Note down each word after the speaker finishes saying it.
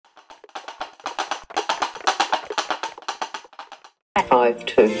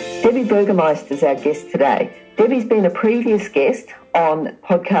52. Debbie Burgermeister is our guest today. Debbie's been a previous guest on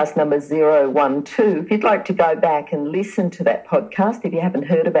podcast number 012. If you'd like to go back and listen to that podcast, if you haven't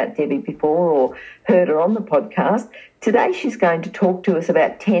heard about Debbie before or heard her on the podcast, today she's going to talk to us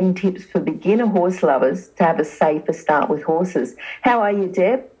about 10 tips for beginner horse lovers to have a safer start with horses. How are you,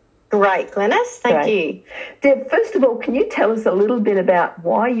 Deb? Great, Glenys. Thank you. Deb, first of all, can you tell us a little bit about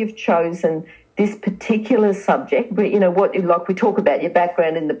why you've chosen this particular subject? You know, like we talk about your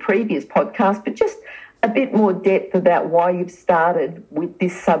background in the previous podcast, but just a bit more depth about why you've started with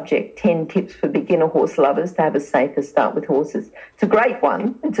this subject, 10 tips for beginner horse lovers to have a safer start with horses. It's a great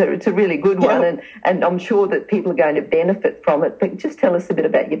one. It's a really good one, and I'm sure that people are going to benefit from it. But just tell us a bit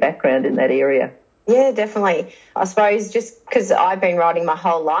about your background in that area. Yeah, definitely. I suppose just because I've been riding my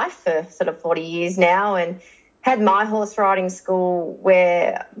whole life for sort of 40 years now, and had my horse riding school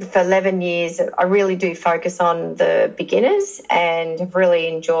where for 11 years I really do focus on the beginners and have really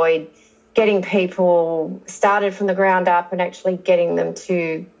enjoyed getting people started from the ground up and actually getting them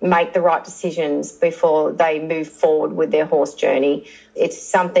to make the right decisions before they move forward with their horse journey. It's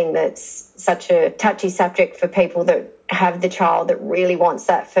something that's such a touchy subject for people that have the child that really wants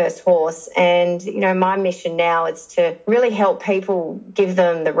that first horse. And, you know, my mission now is to really help people, give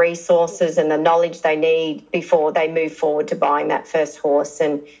them the resources and the knowledge they need before they move forward to buying that first horse.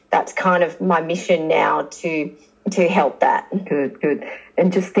 And that's kind of my mission now to help that. Good.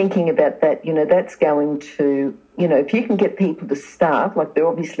 And just thinking about that, you know, that's going to, you know, if you can get people to start, like they're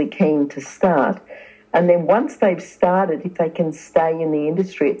obviously keen to start, and then once they've started, if they can stay in the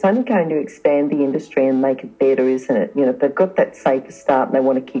industry, it's only going to expand the industry and make it better, isn't it? You know, if they've got that safer start and they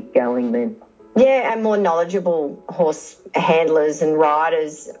want to keep going then. Yeah, and more knowledgeable horse handlers and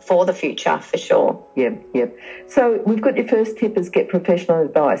riders for the future, for sure. Yep. So we've got your first tip is get professional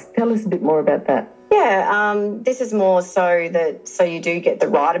advice. Tell us a bit more about that. Yeah, this is more so you do get the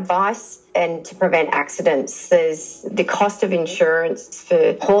right advice and to prevent accidents. There's the cost of insurance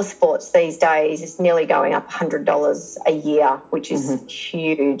for horse sports these days is nearly going up $100 a year, which is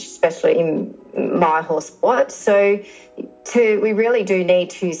huge, especially in my horse sport. So we really do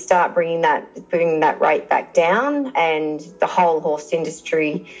need to start bringing that rate back down, and the whole horse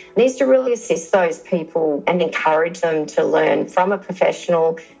industry needs to really assist those people and encourage them to learn from a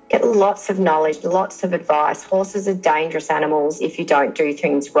professional, get lots of knowledge, lots of advice. Horses are dangerous animals if you don't do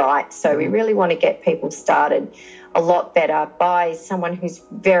things right. So we really want to get people started a lot better by someone who's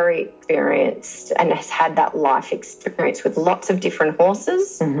very experienced and has had that life experience with lots of different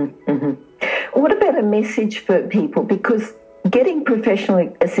horses. What about a message for people? Because getting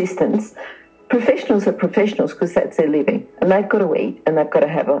professional assistance, professionals are professionals because that's their living and they've got to eat and they've got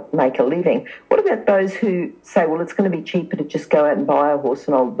to make a living. What about those who say, well, it's going to be cheaper to just go out and buy a horse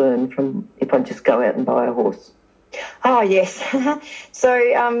and I'll learn from if I just go out and buy a horse? Oh, yes.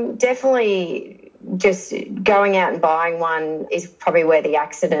 So definitely just going out and buying one is probably where the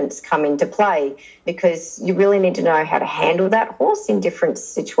accidents come into play, because you really need to know how to handle that horse in different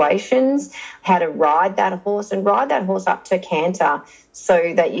situations, how to ride that horse and ride that horse up to canter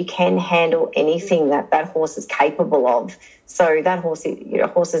so that you can handle anything that horse is capable of. So that horse, you know,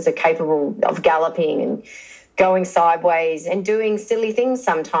 horses are capable of galloping and going sideways and doing silly things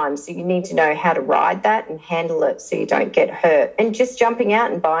sometimes. So you need to know how to ride that and handle it so you don't get hurt. And just jumping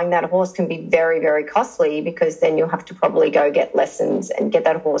out and buying that horse can be very, very costly, because then you'll have to probably go get lessons and get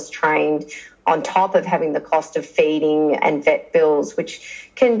that horse trained on top of having the cost of feeding and vet bills, which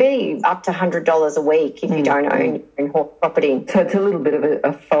can be up to $100 a week if you don't own your own horse property. So it's a little bit of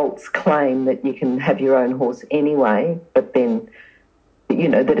a false claim that you can have your own horse anyway, but then, you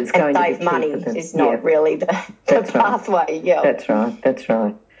know, that it's going to save money is not really the pathway. Right. Yeah, that's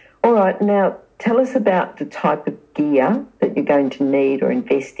right. All right, now tell us about the type of gear that you're going to need or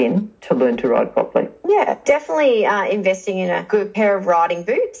invest in to learn to ride properly. Yeah, definitely investing in a good pair of riding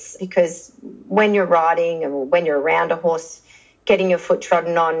boots, because when you're riding or when you're around a horse, getting your foot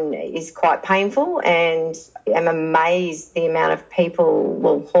trodden on is quite painful, and I'm amazed the amount of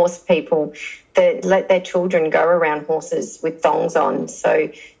people, horse people, that let their children go around horses with thongs on.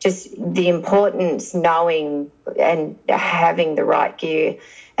 So just the importance knowing and having the right gear.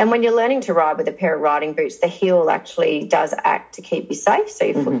 And when you're learning to ride with a pair of riding boots, the heel actually does act to keep you safe, so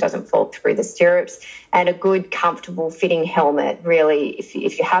your foot doesn't fall through the stirrups. And a good, comfortable fitting helmet, really, if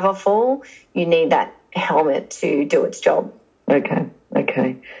you have a fall, you need that helmet to do its job. Okay.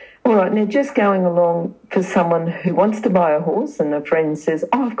 All right, now just going along for someone who wants to buy a horse and a friend says,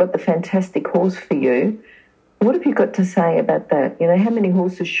 oh, I've got the fantastic horse for you. What have you got to say about that? You know, how many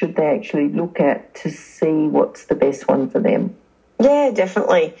horses should they actually look at to see what's the best one for them? Yeah,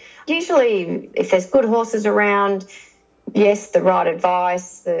 definitely. Usually if there's good horses around, Yes, the right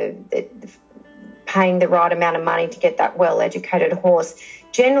advice, the paying the right amount of money to get that well-educated horse.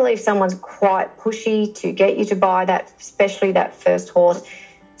 Generally, if someone's quite pushy to get you to buy that, especially that first horse,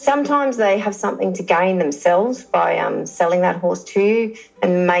 sometimes they have something to gain themselves by selling that horse to you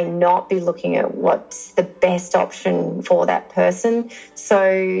and may not be looking at what's the best option for that person. So,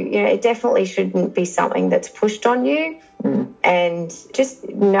 it definitely shouldn't be something that's pushed on you. And just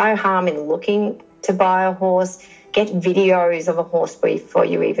no harm in looking to buy a horse. Get videos of a horse before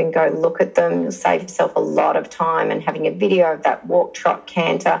you even go look at them. You'll save yourself a lot of time, and having a video of that walk, trot,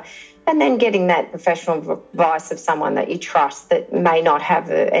 canter, and then getting that professional advice of someone that you trust that may not have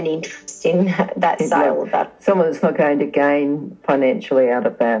an interest in that sale of that. Someone that's not going to gain financially out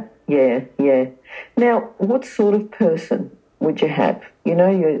of that. Yeah. Now, what sort of person would you have?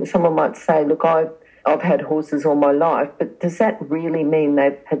 Someone might say, look, I've had horses all my life, but does that really mean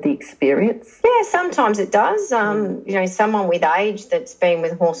they've had the experience? Yeah, sometimes it does. Someone with age that's been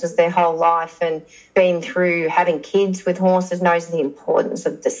with horses their whole life and been through having kids with horses knows the importance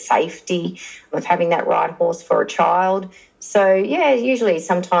of the safety of having that right horse for a child. So, yeah, usually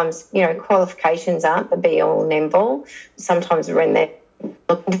sometimes, qualifications aren't the be-all and end-all. Sometimes when they're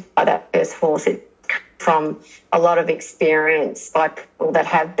looking to buy that first horse, it from a lot of experience by people that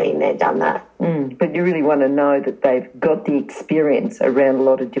have been there, done that. But you really want to know that they've got the experience around a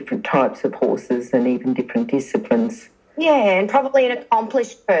lot of different types of horses and even different disciplines. Yeah, and probably an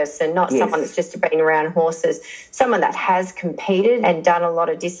accomplished person, not someone that's just been around horses, someone that has competed and done a lot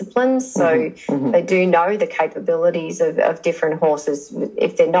of disciplines. So they do know the capabilities of different horses.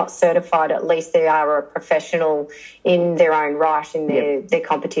 If they're not certified, at least they are a professional in their own right, in their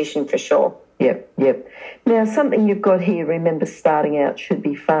competition for sure. Yep. Now, something you've got here, remember starting out should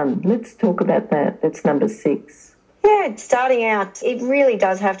be fun. Let's talk about that. That's number 6. Yeah, starting out, it really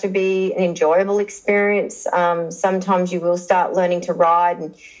does have to be an enjoyable experience. Sometimes you will start learning to ride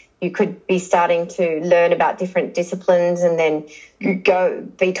and you could be starting to learn about different disciplines, and then you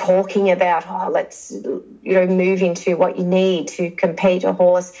be talking about, let's, move into what you need to compete a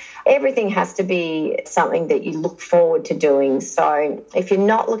horse. Everything has to be something that you look forward to doing. So if you're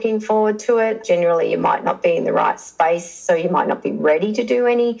not looking forward to it, generally you might not be in the right space, so you might not be ready to do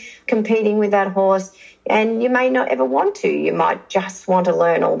any competing with that horse, and you may not ever want to. You might just want to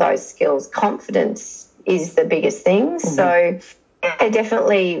learn all those skills. Confidence is the biggest thing. So yeah,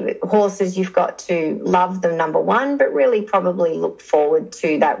 definitely horses, you've got to love them, number one, but really probably look forward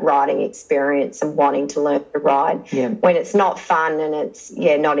to that riding experience and wanting to learn to ride. Yeah. When it's not fun and it's,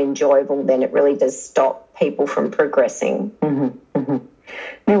 not enjoyable, then it really does stop people from progressing.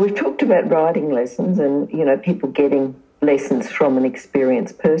 Now, we've talked about riding lessons and, people getting lessons from an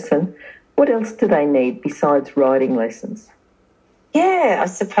experienced person. What else do they need besides riding lessons? Yeah, I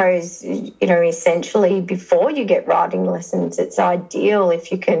suppose, essentially before you get riding lessons, it's ideal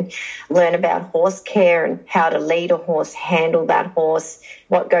if you can learn about horse care and how to lead a horse, handle that horse,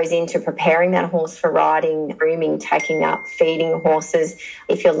 what goes into preparing that horse for riding, grooming, taking up, feeding horses.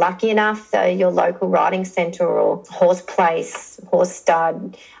 If you're lucky enough, your local riding centre or horse place, horse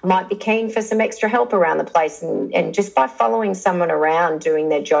stud might be keen for some extra help around the place, and just by following someone around doing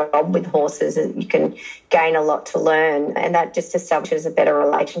their job with horses, you can gain a lot to learn, and that just establishes a better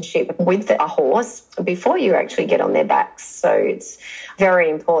relationship with a horse before you actually get on their backs. So it's very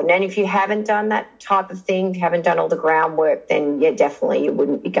important. And if you haven't done that type of thing, if you haven't done all the groundwork, then definitely you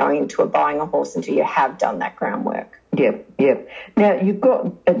wouldn't be going into buying a horse until you have done that groundwork. Yep. Now, you've got,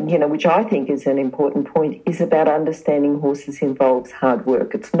 which I think is an important point, is about understanding horses involves hard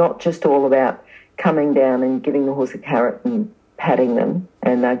work. It's not just all about coming down and giving the horse a carrot and patting them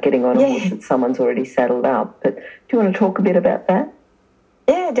and getting on a horse that someone's already saddled up. But do you want to talk a bit about that?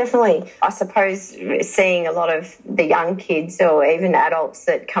 Yeah, definitely. I suppose seeing a lot of the young kids or even adults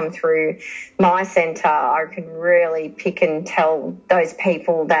that come through my centre, I can really pick and tell those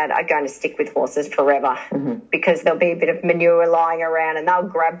people that are going to stick with horses forever, because there'll be a bit of manure lying around and they'll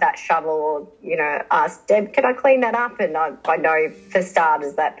grab that shovel or, ask, Deb, can I clean that up? And I know for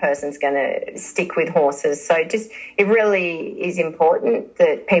starters that person's going to stick with horses. So it really is important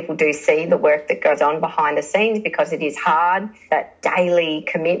that people do see the work that goes on behind the scenes, because it is hard, that daily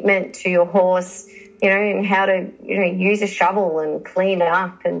commitment to your horse, and how to, use a shovel and clean it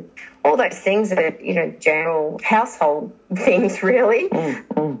up and all those things are, general household things, really.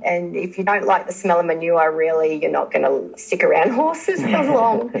 And if you don't like the smell of manure, really, you're not going to stick around horses for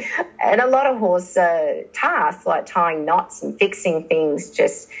long. And a lot of horse tasks like tying knots and fixing things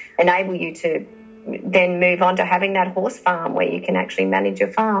just enable you to then move on to having that horse farm where you can actually manage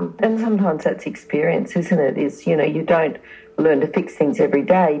your farm. And sometimes that's experience, isn't it? You don't learn to fix things every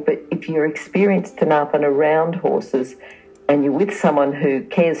day, but if you're experienced enough and around horses and you're with someone who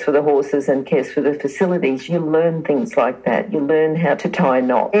cares for the horses and cares for the facilities, you learn things like that. You learn how to tie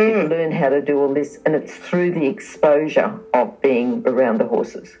knots, you learn how to do all this, and it's through the exposure of being around the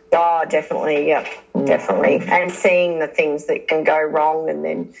horses. Oh, definitely, yeah, definitely. And seeing the things that can go wrong and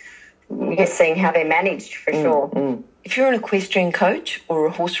then seeing how they're managed, for sure. If you're an equestrian coach or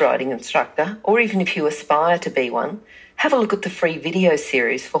a horse riding instructor, or even if you aspire to be one, have a look at the free video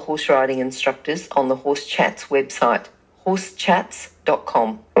series for horse riding instructors on the Horse Chats website,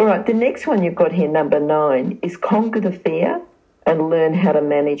 horsechats.com. All right, the next one you've got here, number 9, is conquer the fear and learn how to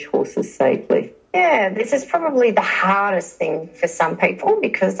manage horses safely. Yeah, this is probably the hardest thing for some people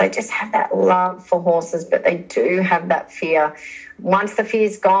because they just have that love for horses, but they do have that fear. Once the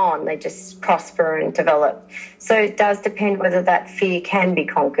fear's gone, they just prosper and develop. So it does depend whether that fear can be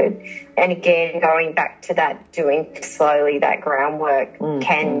conquered. And again, going back to that, doing slowly that groundwork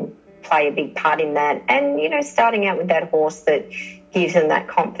can play a big part in that. And, starting out with that horse that gives them that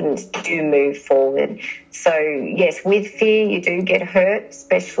confidence to move forward. So, yes, with fear, you do get hurt,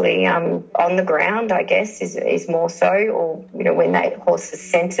 especially on the ground, I guess, is more so. Or, when that horse is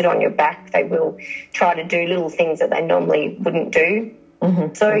centred on your back, they will try to do little things that they normally wouldn't do.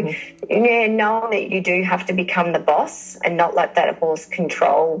 Yeah, knowing that you do have to become the boss and not let that horse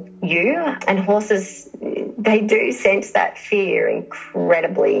control you. And horses, they do sense that fear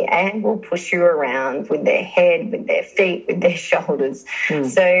incredibly and will push you around with their head, with their feet, with their shoulders.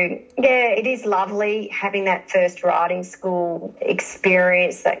 So, yeah, it is lovely having that first riding school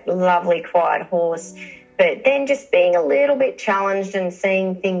experience, that lovely quiet horse. But then just being a little bit challenged and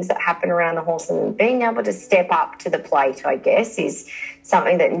seeing things that happen around the horse and being able to step up to the plate, I guess, is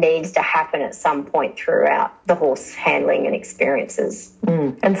something that needs to happen at some point throughout the horse handling and experiences.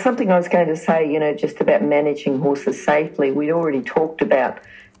 And something I was going to say, just about managing horses safely, we'd already talked about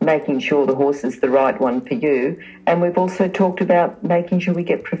making sure the horse is the right one for you. And we've also talked about making sure we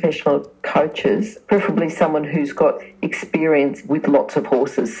get professional coaches, preferably someone who's got experience with lots of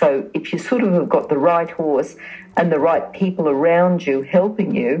horses. So if you sort of have got the right horse and the right people around you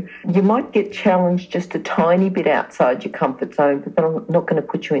helping you, you might get challenged just a tiny bit outside your comfort zone, but they're not going to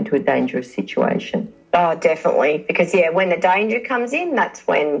put you into a dangerous situation. Oh, definitely. Because, when the danger comes in, that's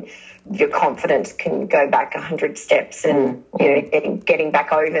when your confidence can go back 100 steps and, getting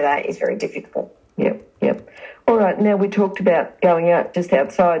back over that is very difficult. Yep. All right, now we talked about going out just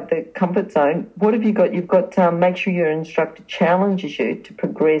outside the comfort zone. What have you got? You've got make sure your instructor challenges you to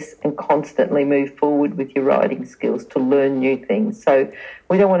progress and constantly move forward with your riding skills to learn new things. So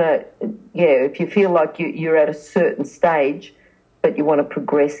we don't want to, if you feel like you're at a certain stage but you want to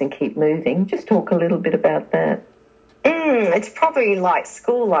progress and keep moving, just talk a little bit about that. It's probably like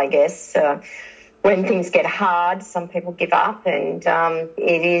school, I guess. When things get hard, some people give up, and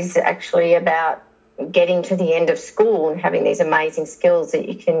it is actually about getting to the end of school and having these amazing skills that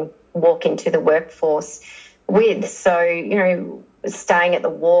you can walk into the workforce with. So, staying at the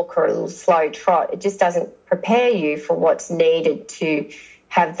walk or a little slow trot, it just doesn't prepare you for what's needed to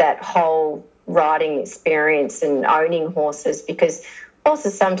have that whole riding experience and owning horses, because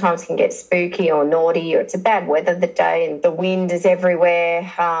horses sometimes can get spooky or naughty, or it's a bad weather the day and the wind is everywhere.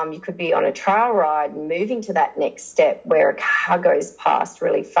 You could be on a trail ride and moving to that next step where a car goes past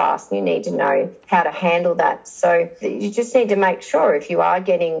really fast, and you need to know how to handle that. So you just need to make sure, if you are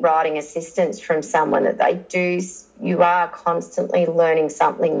getting riding assistance from someone, that you are constantly learning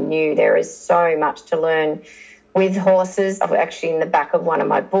something new. There is so much to learn with horses. I've actually, in the back of one of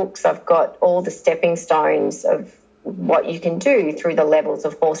my books, I've got all the stepping stones of what you can do through the levels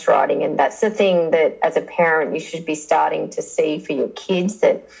of horse riding. And that's the thing that as a parent you should be starting to see for your kids,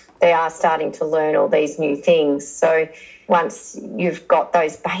 that they are starting to learn all these new things. So once you've got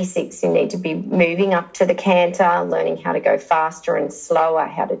those basics, you need to be moving up to the canter, learning how to go faster and slower,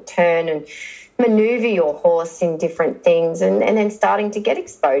 how to turn and maneuver your horse in different things, and then starting to get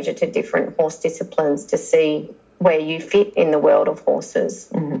exposure to different horse disciplines to see where you fit in the world of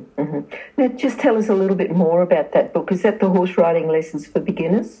horses. Now, just tell us a little bit more about that book. Is that the Horse Riding Lessons for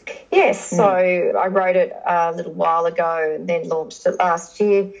Beginners? Yes, so I wrote it a little while ago and then launched it last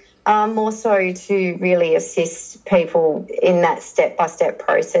year, more so to really assist people in that step-by-step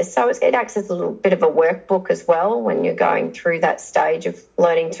process. So it acts as a little bit of a workbook as well when you're going through that stage of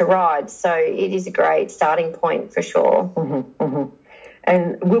learning to ride. So it is a great starting point for sure.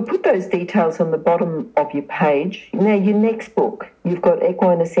 And we'll put those details on the bottom of your page. Now, your next book, you've got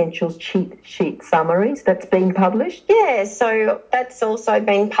Equine Essentials Cheat Sheet Summaries. That's been published? Yeah, so that's also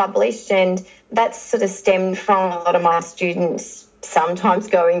been published, and that's sort of stemmed from a lot of my students sometimes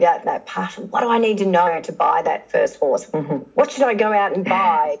going down that path of what do I need to know to buy that first horse? Mm-hmm. What should I go out and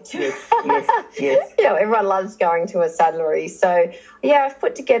buy? Yes. Everyone loves going to a saddlery. So, I've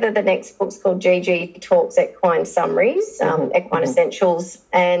put together the next book's called Gigi Talks Equine Summaries, Equine Essentials,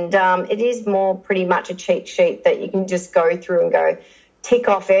 and it is more pretty much a cheat sheet that you can just go through and go, tick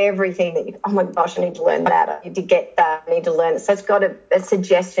off everything that oh my gosh, I need to learn that, I need to get that, I need to learn it. So it's got a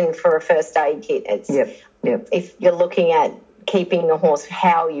suggestion for a first aid kit. It's if you're looking at keeping a horse,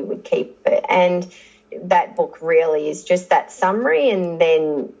 how you would keep it. And that book really is just that summary, and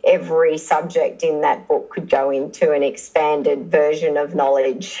then every subject in that book could go into an expanded version of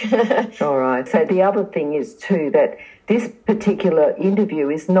knowledge. All right. So the other thing is too that this particular interview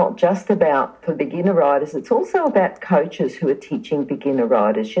is not just about for beginner riders, it's also about coaches who are teaching beginner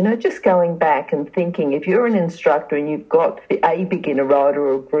riders. Just going back and thinking, if you're an instructor and you've got a beginner rider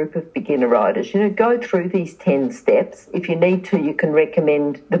or a group of beginner riders, go through these 10 steps. If you need to, you can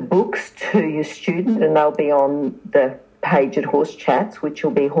recommend the books to your student, and they'll be on the page at Horse Chats, which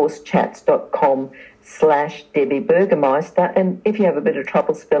will be horsechats.com/Debbie Burgermeister. And if you have a bit of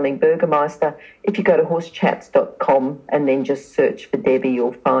trouble spelling Burgermeister, if you go to horsechats.com and then just search for Debbie,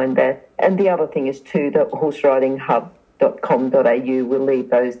 you'll find that. And the other thing is too, that horseridinghub.com.au will leave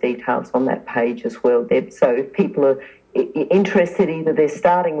those details on that page as well, Deb. So if people are interested, either they're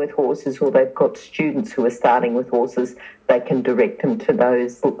starting with horses or they've got students who are starting with horses, they can direct them to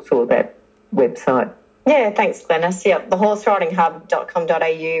those books or that website. Yeah, thanks, Glenys. Yeah, the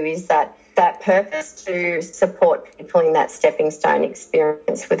horseridinghub.com.au is that purpose to support people in that stepping stone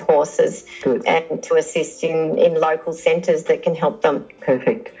experience with horses. Good. And to assist in local centres that can help them.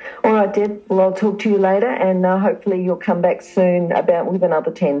 Perfect. All right, Deb. Well, I'll talk to you later, and hopefully you'll come back soon with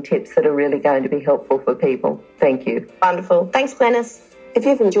another 10 tips that are really going to be helpful for people. Thank you. Wonderful. Thanks, Glenys. If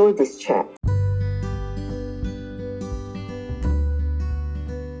you've enjoyed this chat,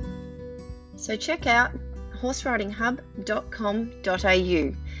 so check out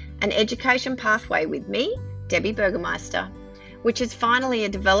horseridinghub.com.au, an education pathway with me, Debbie Burgermeister, which is finally a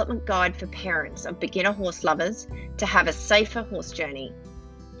development guide for parents of beginner horse lovers to have a safer horse journey.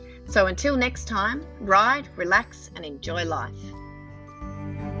 So until next time, ride, relax and enjoy life.